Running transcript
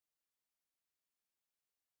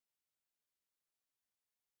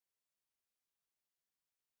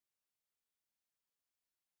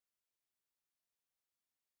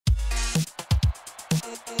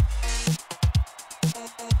What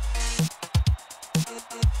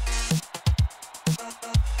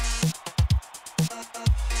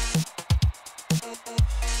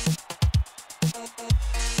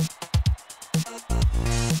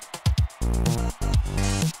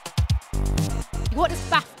does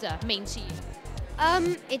BAFTA mean to you?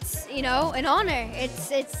 It's, you know, an honor.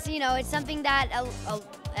 It's you know, it's something that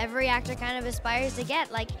every actor kind of aspires to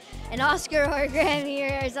get, like an Oscar or a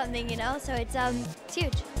Grammy or something, you know. So it's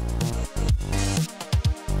huge.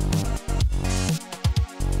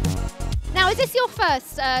 Now, is this your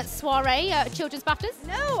first soiree at Children's BAFTAs?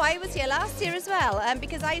 No, I was here last year as well,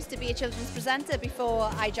 because I used to be a children's presenter before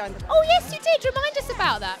I joined the... Oh yes, you did. Remind us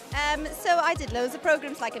about that. So I did loads of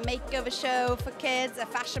programmes, like a makeover show for kids, a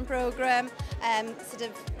fashion programme, sort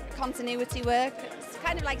of continuity work. It's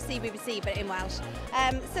kind of like CBBC, but in Welsh.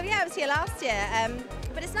 So yeah, I was here last year,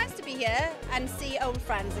 but it's nice to be here and see old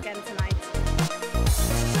friends again tonight.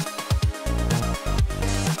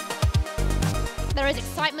 There is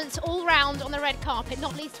excitement all round on the red carpet,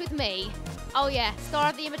 not least with me. Oh yeah, star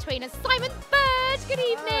of the in-betweeners, Simon Bird. Good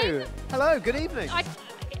evening. Hello, good evening. Can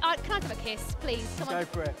I have a kiss, please? Come on. Go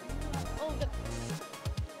for it. Oh,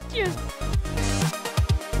 yes.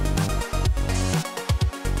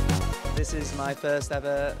 This is my first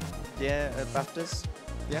ever year at BAFTAs.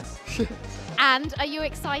 Yes. And are you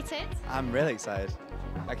excited? I'm really excited.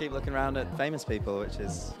 I keep looking around at famous people, which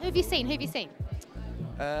is... Who have you seen? Who have you seen?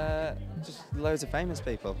 Just loads of famous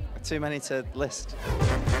people. Too many to list.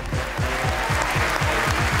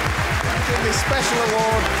 Giving this special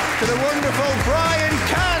award to the wonderful Brian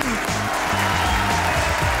Cann.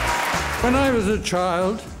 When I was a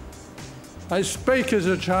child, I spake as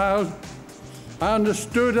a child, I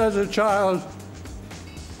understood as a child,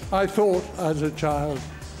 I thought as a child.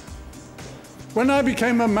 When I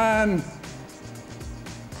became a man,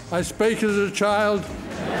 I spake as a child,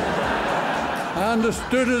 I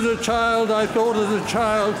understood as a child, I thought as a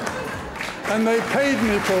child, and they paid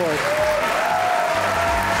me for it.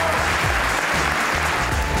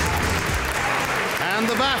 And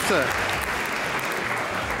the BAFTA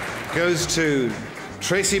goes to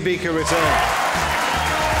Tracy Beaker Return.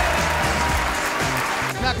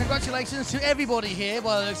 Now, congratulations to everybody here,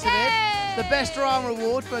 by the looks of it. The Best Drama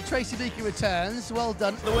Award for Tracy Beaker Returns. Well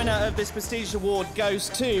done. The winner of this prestigious award goes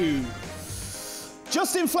to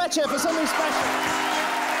Justin Fletcher for something special.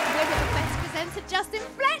 Winner of Best Presenter, Justin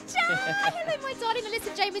Fletcher. Hello, my darling. Now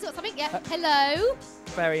listen, Jamie's got something. Yeah. Hello.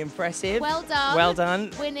 Very impressive. Well done. Well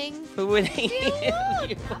done. Winning. For winning.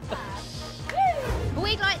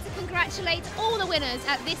 We'd like to congratulate all the winners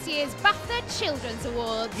at this year's BAFTA Children's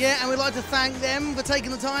Awards. Yeah, and we'd like to thank them for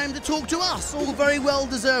taking the time to talk to us, all very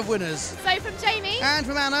well-deserved winners. So from Jamie. And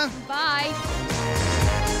from Anna. Bye.